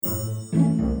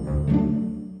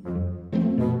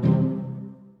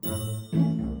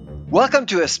Welcome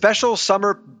to a special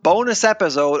summer bonus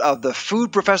episode of the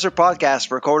Food Professor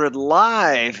Podcast, recorded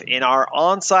live in our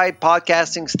on-site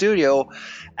podcasting studio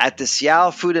at the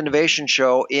SIAL Food Innovation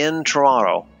Show in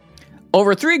Toronto.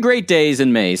 Over 3 great days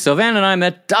in May, Sylvain and I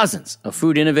met dozens of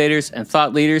food innovators and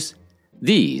thought leaders.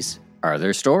 These are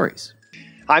their stories.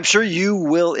 I'm sure you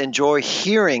will enjoy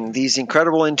hearing these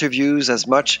incredible interviews as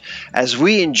much as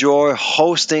we enjoy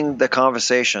hosting the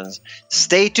conversations.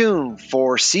 Stay tuned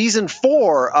for Season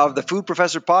 4 of the Food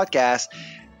Professor Podcast,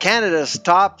 Canada's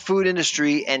top food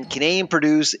industry and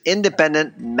Canadian-produced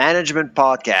independent management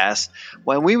podcast,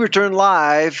 when we return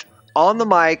live on the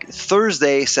mic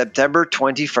Thursday, September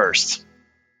 21st.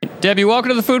 Debbie, welcome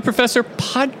to the Food Professor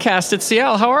Podcast at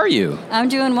SIAL. How are you? I'm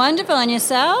doing wonderful. And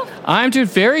yourself? I'm doing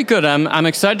very good. I'm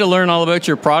excited to learn all about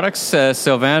your products.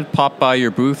 Sylvain popped by your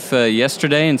booth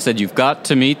yesterday and said, you've got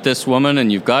to meet this woman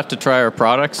and you've got to try her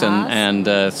products.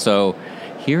 Awesome. So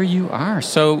here you are.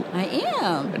 So I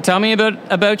am. Tell me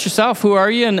about yourself. Who are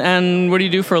you and what do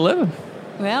you do for a living?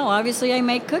 Well, obviously I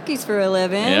make cookies for a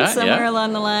living somewhere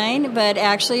along the line, but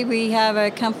actually we have a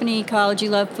company called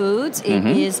U-Luv Foods. It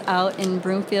is out in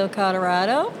Broomfield,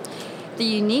 Colorado. The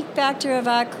unique factor of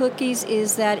our cookies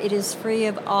is that it is free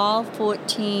of all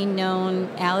 14 known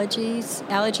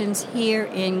allergens here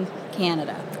in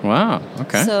Canada. Wow,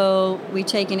 okay. So we've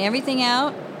taken everything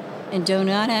out, and do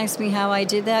not ask me how I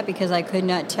did that because I could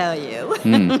not tell you.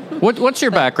 What's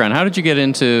your background? How did you get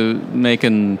into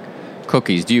making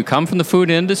cookies? Do you come from the food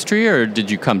industry or did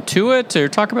you come to it? Or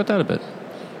talk about that a bit.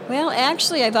 Well,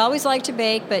 actually, I've always liked to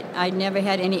bake, but I never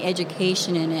had any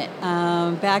education in it.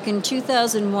 Back in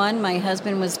 2001, my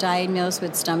husband was diagnosed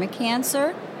with stomach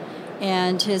cancer,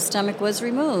 and his stomach was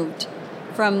removed.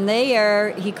 From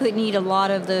there, he couldn't eat a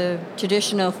lot of the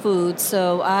traditional foods,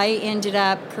 so I ended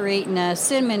up creating a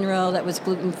cinnamon roll that was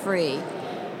gluten-free.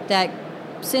 That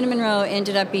cinnamon roll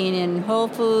ended up being in Whole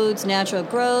Foods, Natural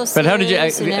Grocers, but how did you,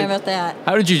 and about that.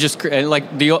 How did you just,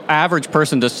 like, the average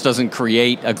person just doesn't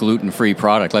create a gluten-free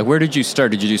product? Like, where did you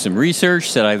start? Did you do some research?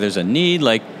 Said, there's a need?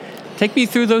 Like, take me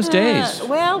through those days.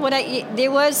 Well,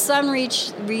 there was some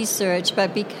research,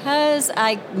 but because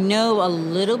I know a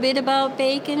little bit about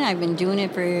baking, I've been doing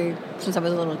it since I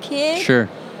was a little kid. Sure.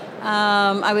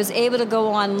 I was able to go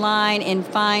online and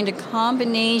find a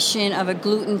combination of a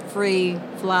gluten-free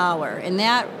flour, and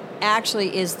that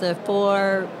actually is the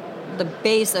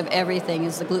base of everything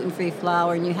is the gluten-free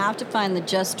flour, and you have to find the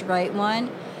just right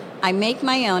one. I make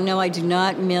my own. No, I do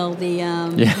not mill the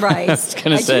rice. I was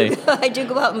going to say. I do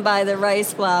go out and buy the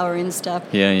rice flour and stuff.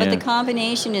 But the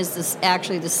combination is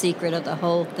actually the secret of the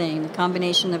whole thing. The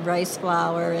combination of rice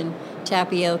flour and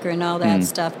tapioca and all that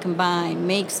stuff combined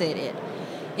makes it.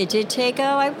 It did take,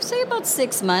 I would say, about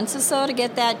 6 months or so to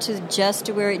get that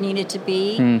to where it needed to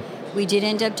be. We did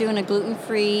end up doing a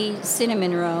gluten-free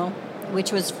cinnamon roll,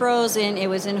 which was frozen. It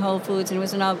was in Whole Foods, and it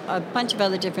was in a bunch of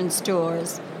other different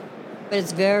stores. But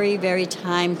it's very, very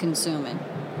time-consuming.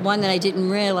 One that I didn't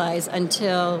realize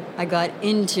until I got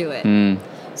into it.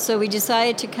 So we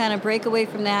decided to kind of break away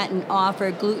from that and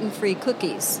offer gluten-free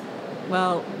cookies.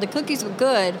 Well, the cookies were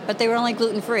good, but they were only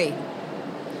gluten-free.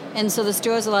 And so the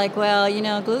stores are like, well,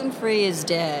 gluten-free is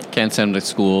dead. Can't send them to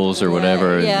schools or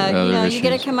whatever. Yeah, you got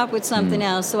to come up with something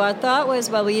else. So our thought was,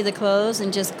 well, we either close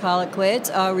and just call it quits,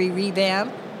 or we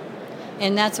revamp.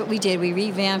 And that's what we did. We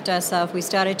revamped ourselves. We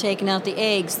started taking out the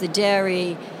eggs, the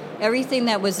dairy, everything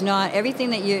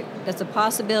that's a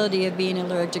possibility of being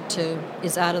allergic to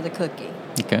is out of the cookie.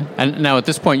 Okay. And now at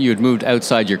this point, you had moved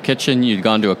outside your kitchen. You'd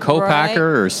gone to a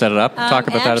co-packer or set it up. Talk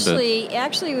about that a bit.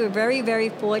 Actually, we were very, very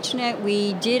fortunate.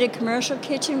 We did a commercial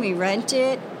kitchen. We rent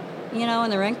it. When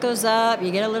the rent goes up,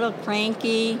 you get a little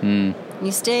cranky.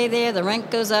 You stay there, the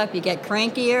rent goes up, you get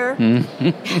crankier.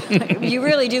 You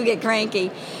really do get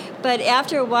cranky. But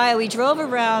after a while, we drove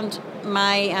around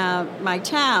my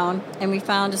town, and we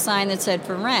found a sign that said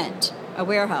for rent, a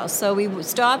warehouse. So we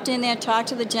stopped in there, talked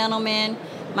to the gentleman.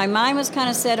 My mind was kind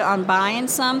of set on buying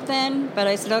something, but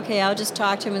I said, okay, I'll just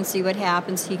talk to him and see what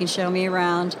happens. He can show me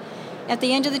around. At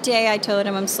the end of the day, I told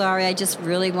him, I'm sorry, I just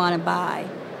really want to buy.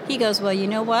 He goes, well, you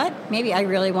know what? Maybe I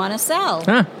really want to sell.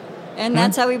 And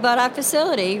that's how we bought our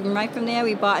facility. And right from there,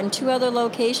 we bought in 2 other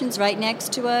locations right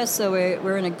next to us, so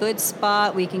we're in a good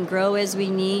spot. We can grow as we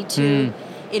need to.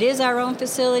 It is our own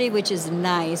facility, which is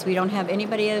nice. We don't have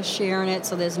anybody else sharing it,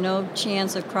 so there's no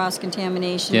chance of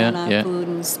cross-contamination on our food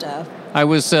and stuff. I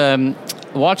was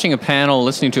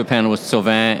listening to a panel with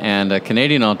Sylvain and a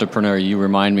Canadian entrepreneur. You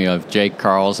remind me of Jake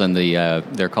Carls, and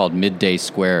they're called Midday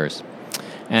Squares.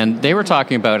 And they were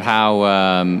talking about how,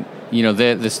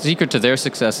 the secret to their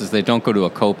success is they don't go to a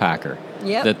co-packer.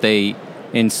 Yep. That they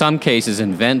in some cases,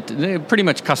 pretty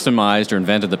much customized or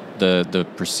invented the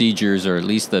procedures or at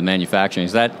least the manufacturing.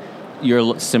 Is that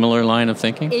your similar line of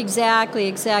thinking?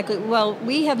 Exactly. Well,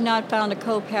 we have not found a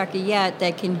co-packer yet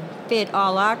that can fit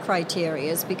all our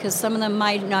criterias, because some of them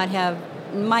might not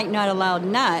allow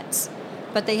nuts,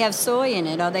 but they have soy in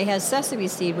it, or they have sesame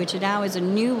seed, which now is a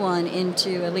new one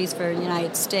into, at least for the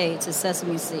United States, is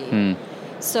sesame seed.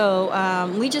 So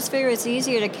we just figure it's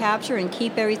easier to capture and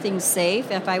keep everything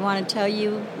safe. If I want to tell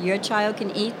you your child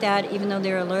can eat that even though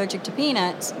they're allergic to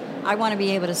peanuts, I want to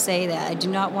be able to say that. I do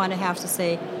not want to have to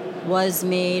say was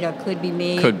made or could be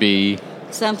made. Could be.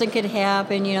 Something could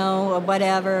happen, or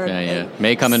whatever. Yeah.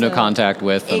 May come into contact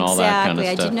with and all that kind of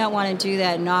stuff. Exactly. I did not want to do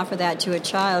that and offer that to a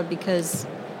child, because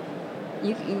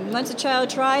once a child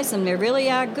tries them, they really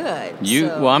are good.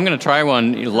 Well, I'm going to try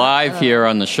one live here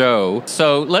on the show.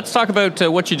 So let's talk about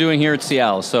what you're doing here at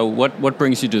SIAL. So what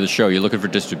brings you to the show? You're looking for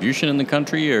distribution in the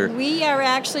country, or we are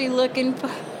actually looking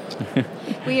for.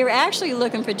 We are actually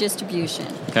looking for distribution.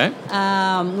 Okay.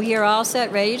 We are all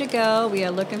set, ready to go. We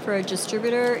are looking for a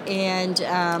distributor, and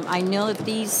I know that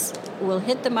these will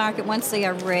hit the market once they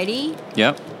are ready.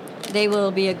 Yep. They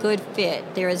will be a good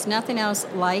fit. There is nothing else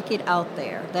like it out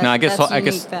there. Now, I guess,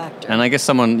 factor. And I guess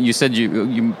you said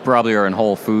you probably are in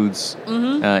Whole Foods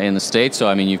in the States. So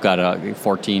I mean, you've got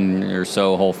 14 or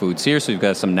so Whole Foods here, so you've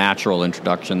got some natural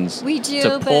introductions. We do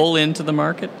to pull into the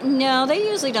market. No, they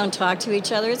usually don't talk to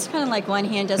each other. It's kind of like one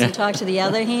hand doesn't talk to the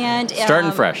other hand.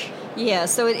 Starting fresh. Yeah,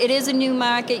 so it is a new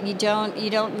market. You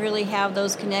don't really have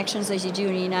those connections as you do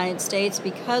in the United States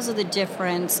because of the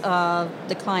difference of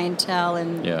the clientele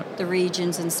and the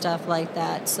regions and stuff like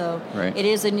that. So It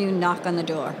is a new knock on the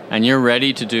door. And you're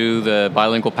ready to do the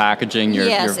bilingual packaging?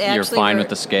 You're fine with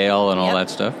the scale and all that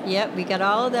stuff? Yep, we got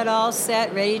all of that all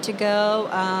set, ready to go.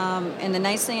 And the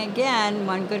nice thing, again,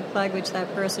 one good plug, which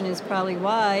that person is probably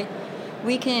why,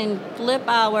 we can flip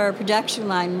our production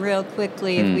line real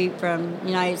quickly if we from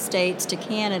United States to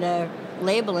Canada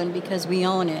labeling, because we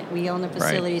own it. We own the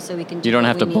facility, so we can do. You don't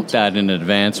have to book that in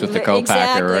advance with the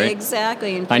co-packer, right?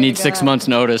 Exactly. I need 6 months'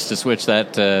 notice to switch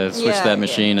that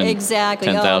machine, and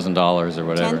 $10,000 or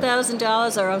whatever.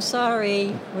 $10,000, or I'm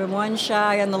sorry, we're one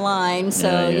shy on the line,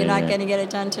 so you're not going to get it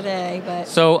done today. But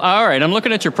so, all right, I'm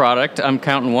looking at your product. I'm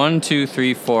counting 1, 2,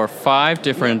 3, 4, 5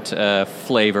 different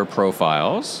flavor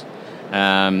profiles.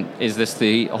 Is this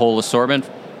the whole assortment?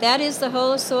 That is the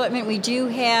whole assortment. We do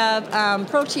have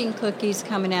protein cookies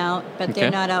coming out, but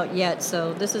they're not out yet.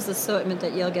 So this is the assortment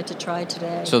that you'll get to try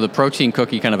today. So the protein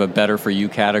cookie, kind of a better for you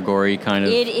category, kind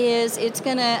of. It is. It's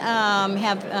going to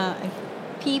have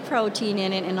pea protein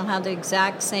in it, and it'll have the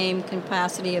exact same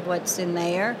capacity of what's in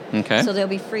there. Okay. So they'll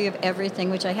be free of everything,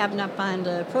 which I have not found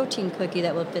a protein cookie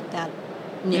that will fit that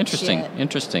niche yet.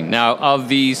 Interesting. Now, of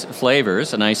these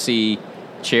flavors, and I see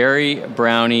cherry,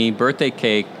 brownie, birthday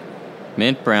cake,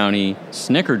 mint brownie,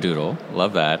 snickerdoodle,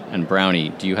 love that, and brownie.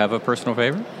 Do you have a personal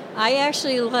favorite? I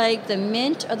actually like the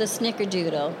mint or the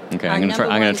snickerdoodle. Okay, I'm going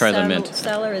to try the mint.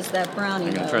 Seller is that brownie.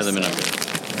 I'm going to try the mint.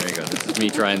 There you go.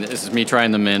 This is me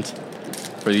trying the mint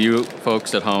for you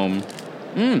folks at home.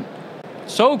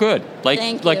 So good.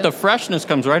 Like the freshness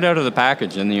comes right out of the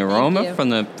package, and the aroma from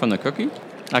the cookie.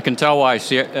 I can tell why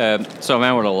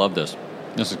Sylvain would have loved this.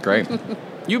 This is great.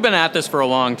 You've been at this for a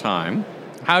long time.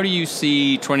 How do you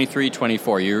see 23,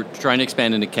 24? You're trying to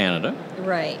expand into Canada.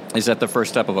 Right. Is that the first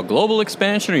step of a global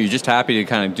expansion, or are you just happy to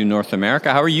kind of do North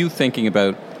America? How are you thinking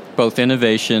about both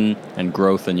innovation and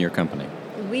growth in your company?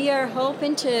 We are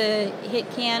hoping to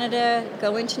hit Canada,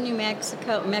 go into New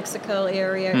Mexico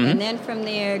area, and then from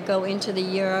there go into the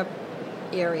Europe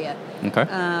area. Okay.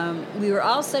 We were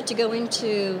all set to go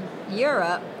into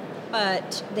Europe,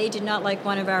 but they did not like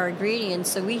one of our ingredients,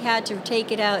 so we had to take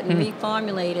it out and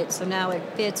reformulate it, so now it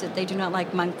fits it. They do not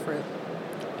like monk fruit.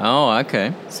 Oh,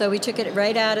 okay. So we took it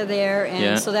right out of there,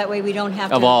 and so that way we don't have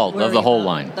to worry of the whole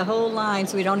line. The whole line,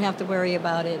 so we don't have to worry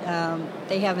about it.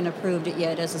 They haven't approved it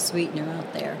yet as a sweetener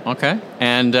out there. Okay.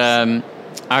 And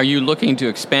are you looking to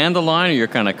expand the line, or you're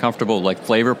kind of comfortable, like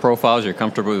flavor profiles? You're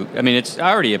comfortable? I mean, it's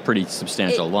already a pretty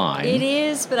substantial line. It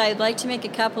is, but I'd like to make a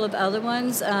couple of other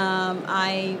ones.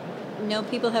 I know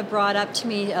people have brought up to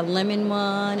me a lemon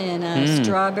one and a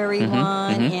strawberry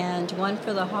one, and one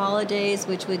for the holidays,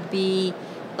 which would be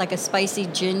like a spicy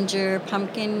ginger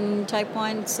pumpkin type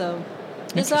one. So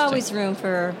there's always room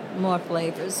for more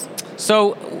flavors.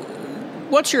 So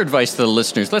what's your advice to the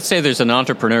listeners? Let's say there's an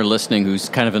entrepreneur listening who's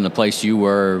kind of in the place you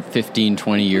were 15,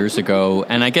 20 years ago.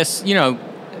 And I guess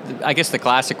the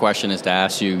classic question is to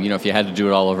ask you, if you had to do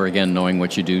it all over again, knowing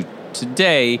what you do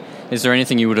today, is there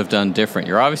anything you would have done different?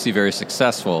 You're obviously very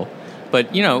successful,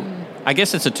 but, I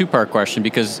guess it's a two-part question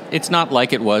because it's not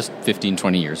like it was 15,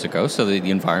 20 years ago, so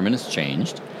the environment has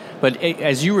changed. But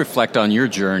as you reflect on your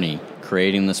journey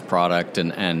creating this product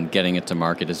and getting it to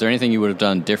market, is there anything you would have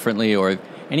done differently or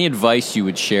any advice you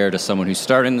would share to someone who's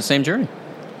starting the same journey?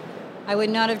 I would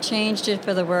not have changed it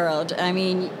for the world. I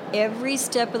mean, every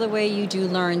step of the way you do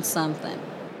learn something.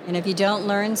 And if you don't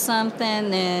learn something,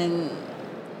 then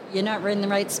you're not in the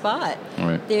right spot.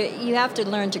 Right. You have to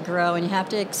learn to grow, and you have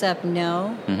to accept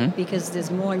no, because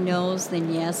there's more no's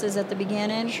than yeses at the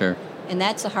beginning. Sure. And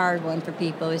that's a hard one for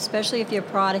people, especially if your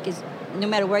product is, no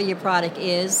matter where your product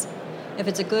is, if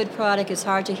it's a good product, it's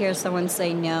hard to hear someone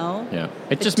say no. Yeah.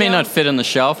 It just may not fit on the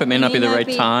shelf. It may not be the right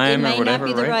time or whatever, It may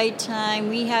not be the right time.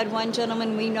 We had one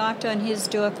gentleman, we knocked on his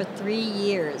door for 3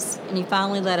 years, and he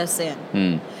finally let us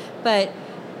in. But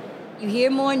you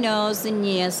hear more no's than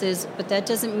yeses, but that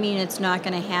doesn't mean it's not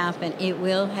going to happen. It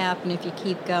will happen if you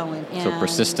keep going. And so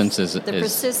persistence is...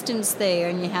 persistence there,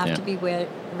 and you have to be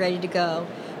ready to go.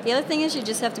 The other thing is you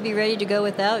just have to be ready to go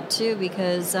without, too,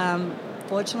 because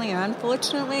fortunately or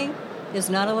unfortunately, there's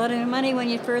not a lot of money when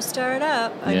you first start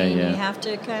up. I mean, you have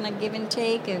to kind of give and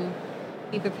take and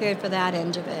be prepared for that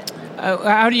end of it.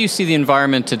 How do you see the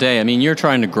environment today? I mean, you're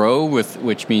trying to grow,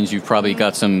 which means you've probably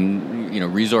got some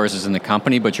resources in the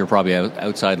company, but you're probably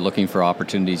outside looking for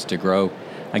opportunities to grow.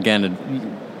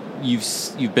 Again,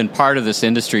 you've been part of this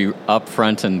industry up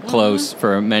front and close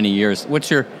for many years. What's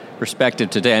your perspective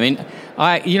today? I mean,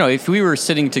 if we were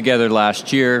sitting together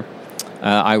last year,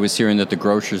 I was hearing that the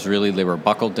grocers they were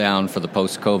buckled down for the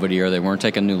post-COVID era. They weren't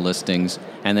taking new listings.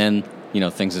 And then,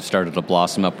 things have started to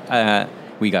blossom up.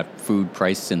 We got food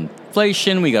price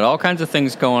inflation. We got all kinds of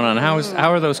things going on.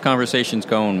 How are those conversations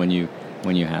going when you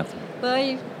have them?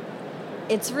 Well,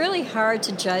 it's really hard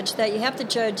to judge that. You have to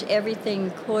judge everything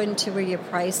according to where you're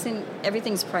pricing.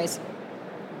 Everything's price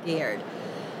geared.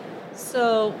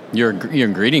 So your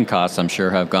ingredient costs, I'm sure,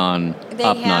 have gone up, not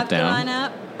down. They have gone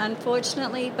up,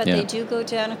 unfortunately, but they do go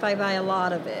down if I buy a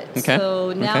lot of it. Okay.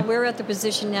 So now we're at the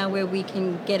position now where we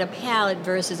can get a pallet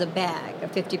versus a bag. A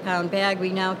 50-pound bag, we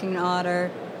now can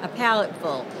order a pallet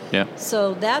full. Yeah.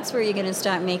 So that's where you're going to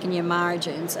start making your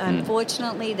margins.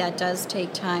 Unfortunately, that does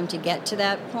take time to get to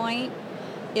that point.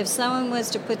 If someone was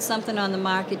to put something on the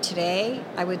market today,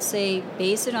 I would say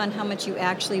base it on how much you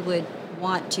actually would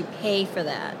want to pay for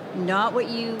that, not what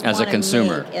you as a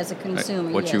consumer. As a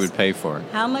consumer, what you would pay for it.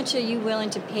 How much are you willing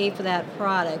to pay for that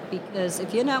product? Because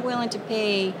if you're not willing to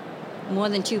pay more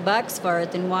than $2 for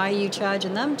it, then why are you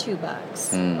charging them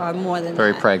 $2 or more than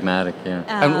Very that? pragmatic, yeah.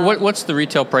 And what's the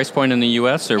retail price point in the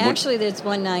U.S.? Or actually, it's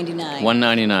 $1.99.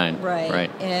 $1.99. Right.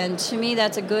 And to me,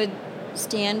 that's a good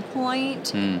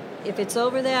standpoint. If it's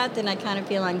over that, then I kind of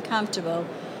feel uncomfortable.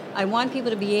 I want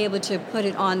people to be able to put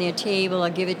it on their table or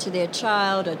give it to their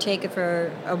child or take it for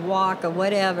a walk or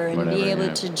whatever and be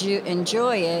able to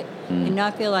enjoy it and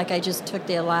not feel like I just took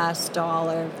their last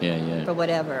dollar for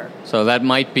whatever. So that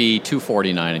might be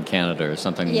 $2.49 in Canada or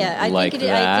something like that. I think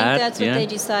that's what they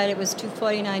decided. It was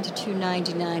 $2.49 to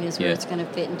 $2.99 is where it's going to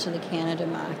fit into the Canada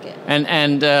market.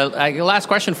 And last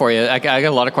question for you. I got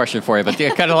a lot of questions for you, but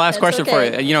I got a last question for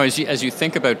you. As you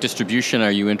think about distribution,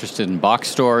 are you interested in box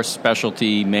store,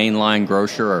 specialty, mainline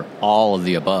grocer, or all of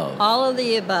the above? All of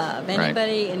the above.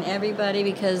 Anybody and everybody,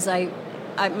 because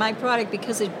my product,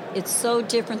 because it's so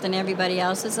different than everybody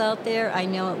else's out there, I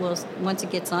know it will, once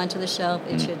it gets onto the shelf,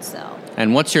 it should sell.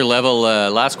 And what's your level,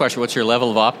 last question, what's your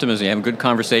level of optimism? You having good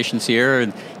conversations here?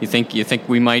 And you think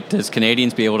we might, as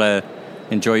Canadians, be able to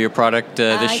enjoy your product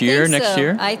next year?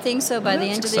 I think so. By the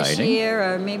end of this year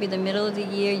or maybe the middle of the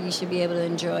year, you should be able to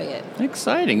enjoy it.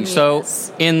 Exciting. Yes. So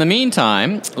in the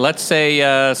meantime, let's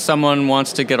say someone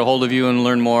wants to get a hold of you and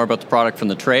learn more about the product from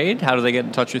the trade. How do they get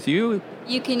in touch with you?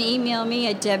 You can email me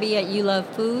at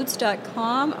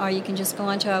debbie@ulovfoods.com, or you can just go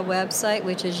onto our website,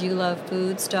 which is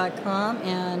ulovfoods.com,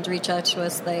 and reach out to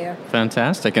us there.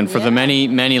 Fantastic. And for the many,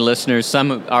 many listeners,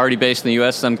 some already based in the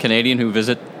U.S., some Canadian who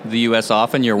visit the U.S.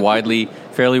 often, you're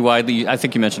fairly widely, I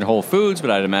think you mentioned Whole Foods,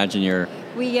 but I'd imagine you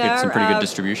get some pretty good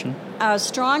distribution. Our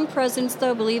strong presence,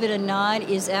 though, believe it or not,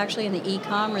 is actually in the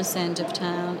e-commerce end of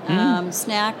town.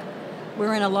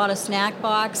 We're in a lot of snack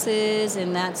boxes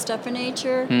and that stuff of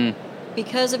nature.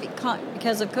 Because of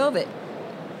COVID.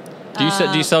 Do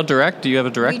you sell direct? Do you have a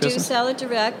direct business? We do sell it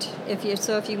direct. If you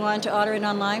want to order it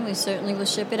online, we certainly will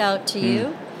ship it out to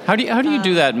you. How do you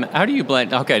do that? How do you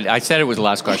blend? Okay, I said it was the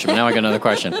last question, but now I got another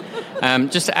question.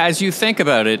 Just as you think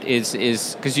about it,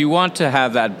 is because you want to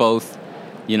have that both,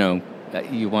 you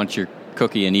want your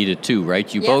cookie and eat it too,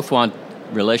 right? You both want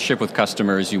relationship with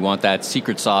customers. You want that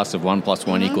secret sauce of 1 +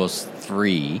 1 =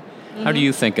 3. How do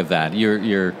you think of that?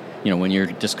 when you're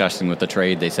discussing with the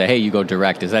trade, they say, hey, you go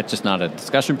direct. Is that just not a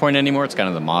discussion point anymore? It's kind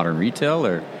of the modern retail,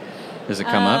 or does it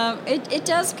come up? It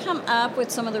does come up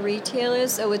with some of the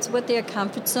retailers, so it's what their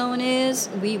comfort zone is.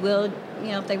 We will,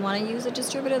 if they want to use a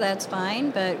distributor, that's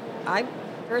fine. But I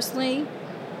personally,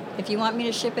 if you want me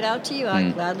to ship it out to you,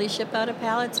 I'll gladly ship out a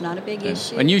pallet. It's not a big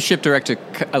issue. And you ship direct to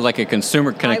like a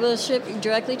consumer? I will ship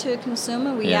directly to a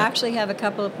consumer. We actually have a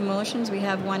couple of promotions. We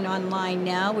have one online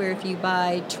now where if you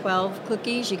buy 12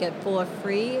 cookies, you get 4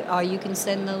 free, or you can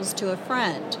send those to a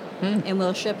friend, and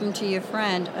we'll ship them to your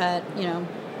friend at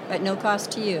no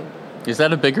cost to you. Is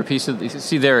that a bigger piece of...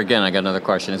 See, there again, I got another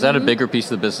question. Is that a bigger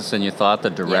piece of the business than you thought, the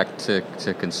direct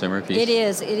to consumer piece? It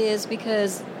is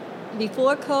because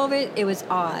before COVID, it was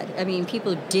odd. I mean,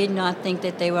 people did not think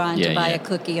that they were on to buy a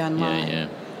cookie online. Yeah.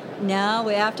 Now,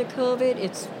 after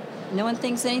COVID, no one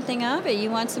thinks anything of it. You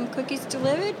want some cookies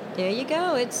delivered? There you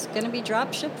go. It's going to be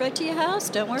drop shipped right to your house.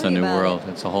 Don't worry about it. It's a new world.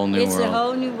 It's a whole new world. It's a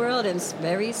whole new world, and it's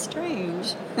very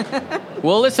strange.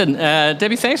 Well, listen,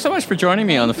 Debbie, thanks so much for joining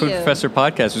me on the Food Professor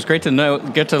podcast. It was great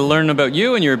to get to learn about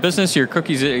you and your business. Your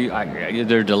cookies,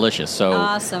 they're delicious. So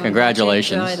awesome.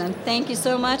 Congratulations. Thank you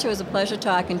so much. It was a pleasure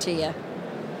talking to you.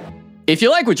 If you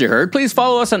like what you heard, please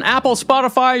follow us on Apple,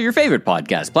 Spotify, or your favorite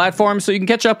podcast platform so you can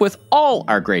catch up with all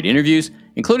our great interviews,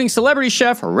 including celebrity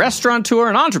chef, restaurateur,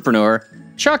 and entrepreneur,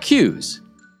 Chuck Hughes.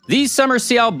 These summer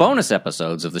SIAL bonus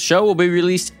episodes of the show will be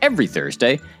released every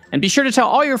Thursday, and be sure to tell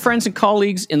all your friends and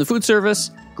colleagues in the food service,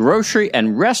 grocery,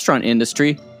 and restaurant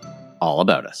industry all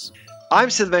about us. I'm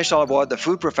Sylvain Charlebois, the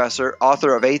food professor,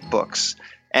 author of 8 books,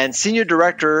 and senior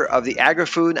director of the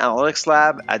Agri-Food Analytics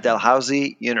Lab at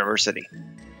Dalhousie University.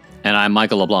 And I'm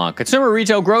Michael LeBlanc, consumer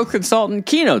retail growth consultant,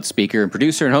 keynote speaker, and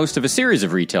producer and host of a series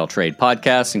of retail trade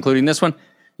podcasts, including this one.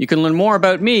 You can learn more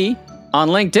about me on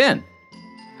LinkedIn.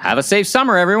 Have a safe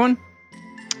summer, everyone.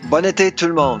 Bon été tout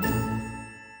le monde.